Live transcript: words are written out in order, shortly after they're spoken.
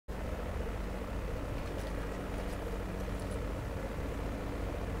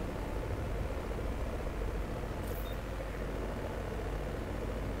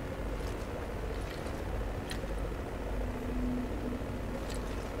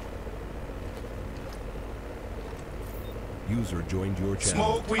User joined your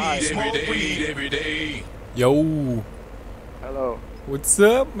channel. Smoke weed every day. Yo, Hello. what's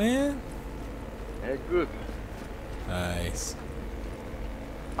up, man? Yeah, good. Nice.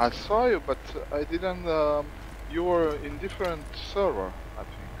 I saw you, but I didn't. You were in different server, I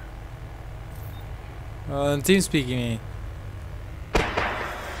think. On TeamSpeak, you mean?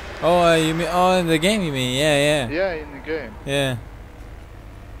 Oh, you mean? Oh, in the game, you mean? Yeah, Yeah, in the game. yeah.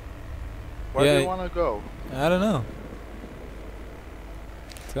 Where Yeah. do you wanna go? I don't know.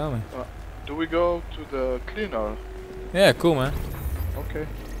 Tell me. Do we go to the cleaner? Yeah, cool, man. Okay.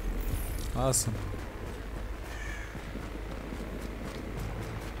 Awesome.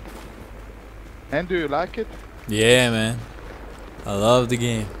 And do you like it? Yeah, man. I love the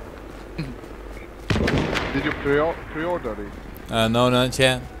game. Did you pre-order it? No, not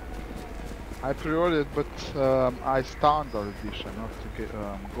yet. I pre-ordered, but I standard edition, not to get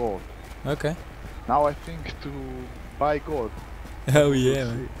gold. Okay. Now I think to buy gold. Oh yeah,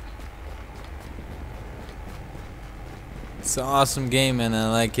 man. It's an awesome game, and I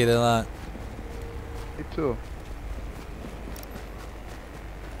like it a lot. Me too.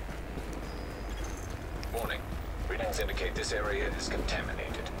 Warning. Readings indicate this area is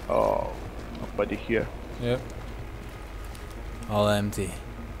contaminated. Oh, nobody here. Yep. All empty.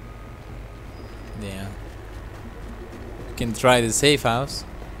 Yeah. You can try the safe house.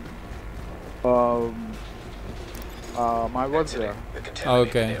 I was there. Exiting the Oh, contaminated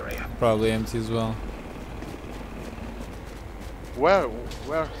okay. area. Probably empty as well. Where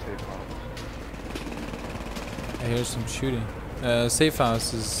safe house? I hear some shooting. Safe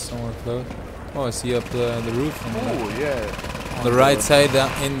house is somewhere close. Oh, I see up the roof. On Oh yeah. the right side,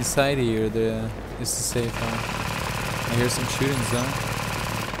 inside here, is the safe house. I hear some shooting zone.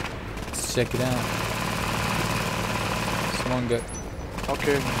 Let's check it out. Someone got.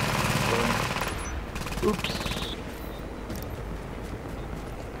 Okay. Oops.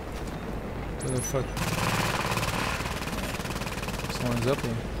 What the fuck? Someone's up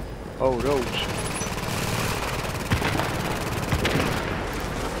here. Oh, roach.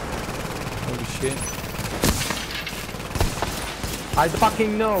 Holy shit. I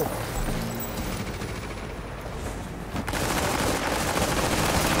fucking know.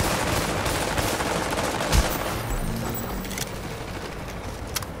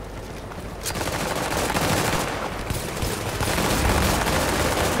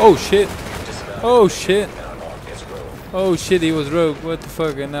 Oh shit. Oh shit. Now north is road. Oh shit, he was rogue. What the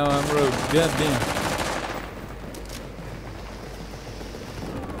fuck? And now I'm rogue. God damn.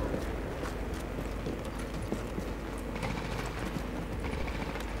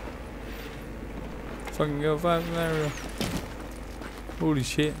 Fucking go 5 Holy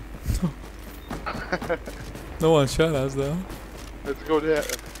shit. No one shot us though. Let's go there.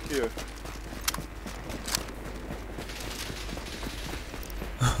 Here.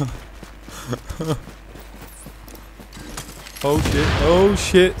 Oh shit. Oh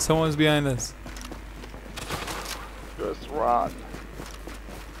shit. Someone's behind us. Just run.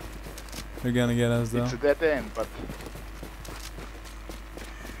 They're gonna get us though. It's a dead end, but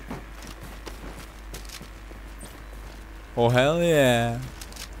Oh hell yeah.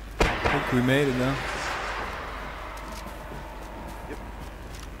 I think we made it though.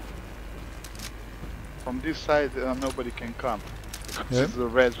 from this side nobody can come. Because Yep. it's the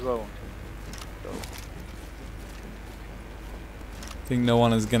red zone. So, I think no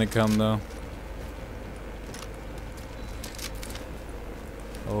one is gonna come though.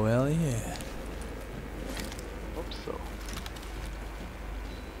 Oh hell yeah. hope so.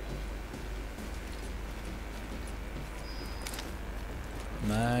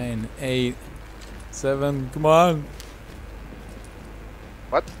 Nine, 8, 7, come on.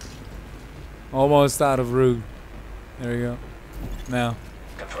 What? Almost out of route. There we go. Now.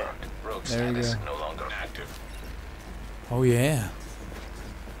 Confirmed. Rogue There you status go. no longer active. Oh yeah.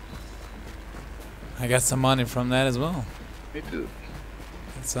 I got some money from that as well. Me too.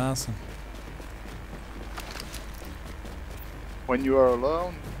 That's awesome. When you are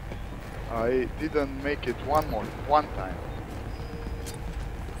alone, I didn't make it one time.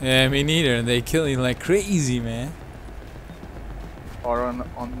 Yeah, me neither. They kill you like crazy, man. Or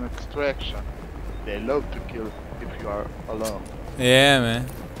on extraction. They love to kill if you are alone. Yeah, man.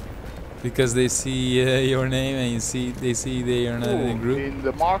 Because they see your name and they see they are not in a Ooh, group. in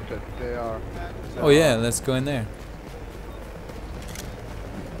the market they are. Oh yeah, let's go in there.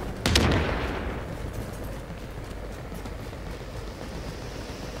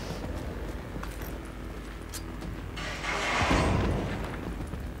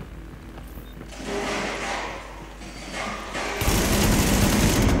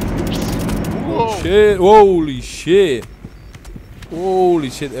 Whoa! Shit! Holy shit! Holy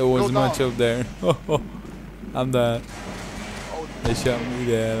shit, there was Go much down. up there. I'm dead. They shot me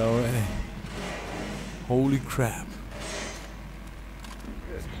dead already. Holy crap.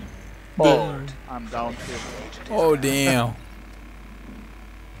 Oh, I'm down here. Oh damn.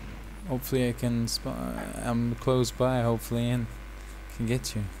 Hopefully I can I'm close by, hopefully, and can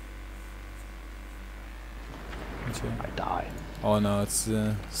get you. I die. Oh no, it's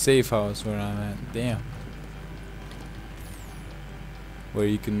the safe house where I'm at. Damn. Where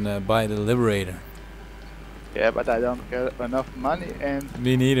you can buy the Liberator. Yeah, but I don't get enough money and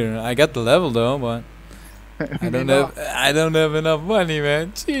Me neither. I got the level though, but I don't have enough money,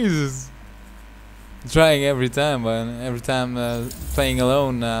 man. Jesus. Trying every time, but every time playing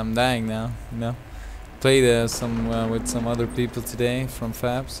alone, I'm dying now. You know. Played with some other people today from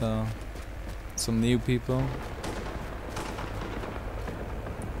Fab, so some new people.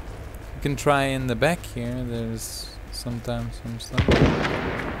 You can try in the back here. There's sometimes some stuff.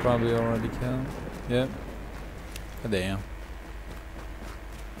 Probably already killed. Yep. Oh, damn.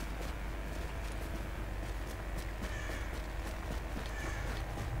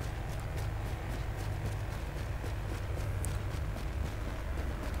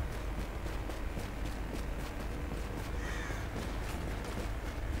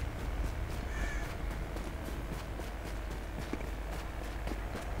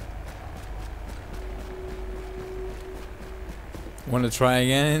 Want to try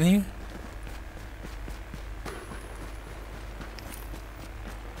again in here?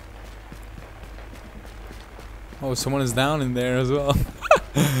 Oh, someone is down in there as well.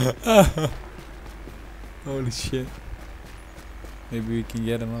 Holy shit. Maybe we can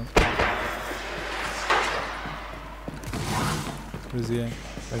get him up. Where's he at?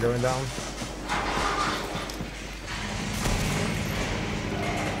 I'm going down.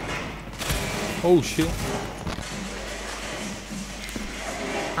 Oh shit.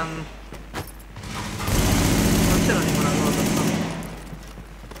 Non c'era nemmeno una cosa.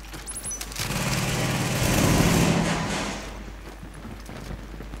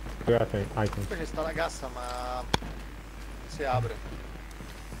 Item. Poi ci sta la cassa ma si apre.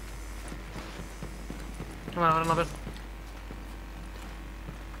 Ma l'avranno aperto.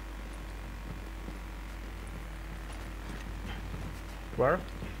 Where?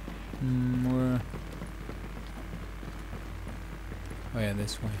 Where? Oh yeah,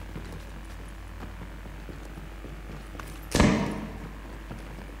 this way.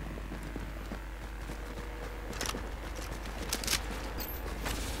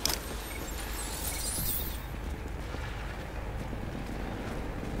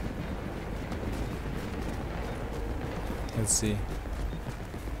 Let's see.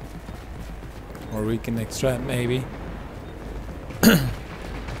 Or we can extract maybe.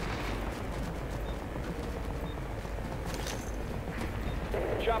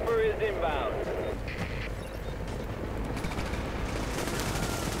 Chopper is inbound.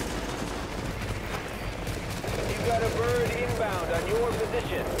 You've got a bird inbound on your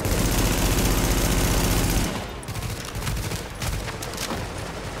position.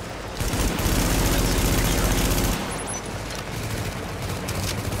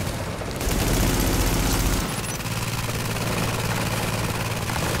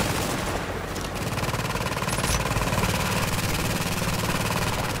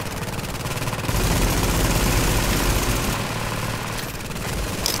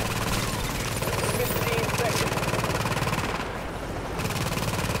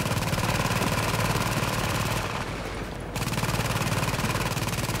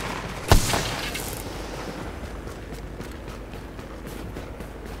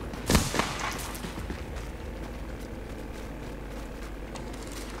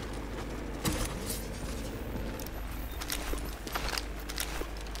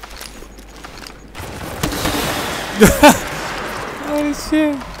 Oh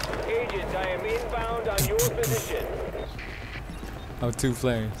shit. Agent, I am inbound on your position. Oh, two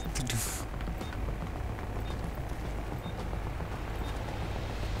flares.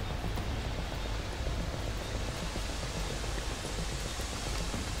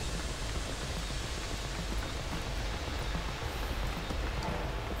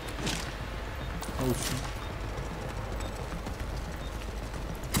 Oh shit.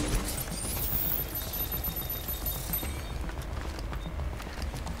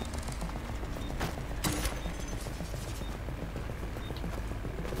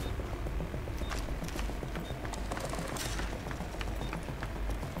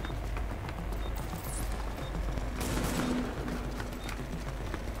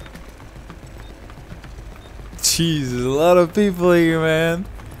 Jesus, a lot of people here, man.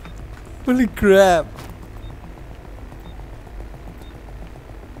 Holy crap.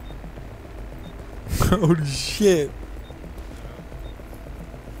 Holy shit.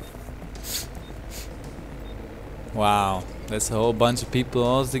 Wow, that's a whole bunch of people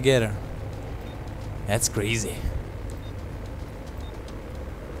all together. That's crazy.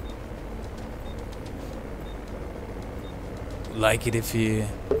 Like it if you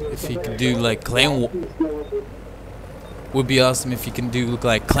could do like clan war. Would be awesome if you can do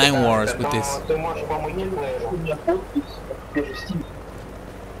like clan wars with this.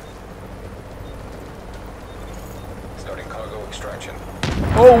 Starting cargo extraction.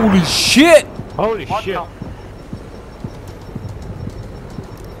 Holy shit! Holy shit!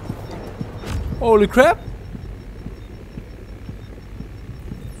 Holy crap!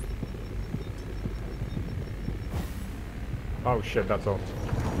 Oh shit, that's all.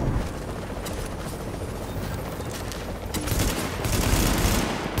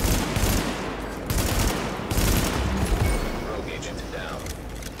 Rogue agent down.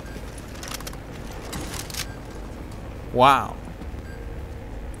 Wow.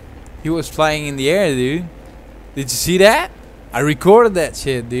 He was flying in the air, dude. Did you see that? I recorded that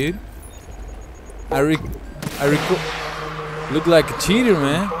shit, dude. I record. Look like a cheater,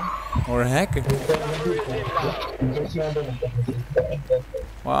 man, or a hacker.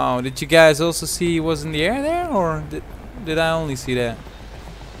 Wow. Did you guys also see he was in the air there, or did I only see that?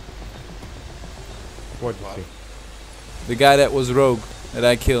 What did you see? The guy that was rogue that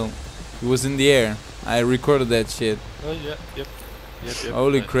I killed. He was in the air. I recorded that shit. Oh yeah, yep.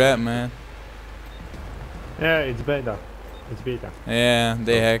 Holy crap, man. Yeah, it's beta. It's beta. Yeah,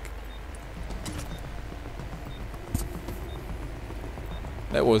 they hack.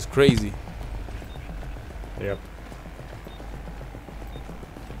 That was crazy. Yep.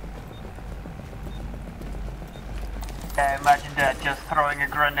 Yeah, imagine that, just throwing a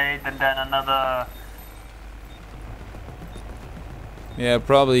grenade and then another. Yeah,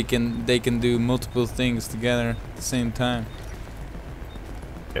 probably they can do multiple things together at the same time.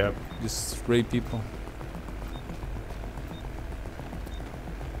 Yep. Just raid people.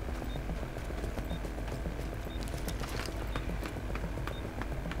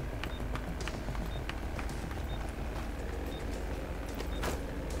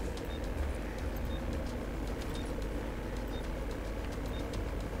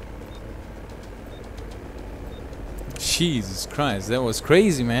 Jesus Christ, that was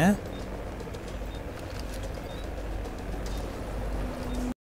crazy, man.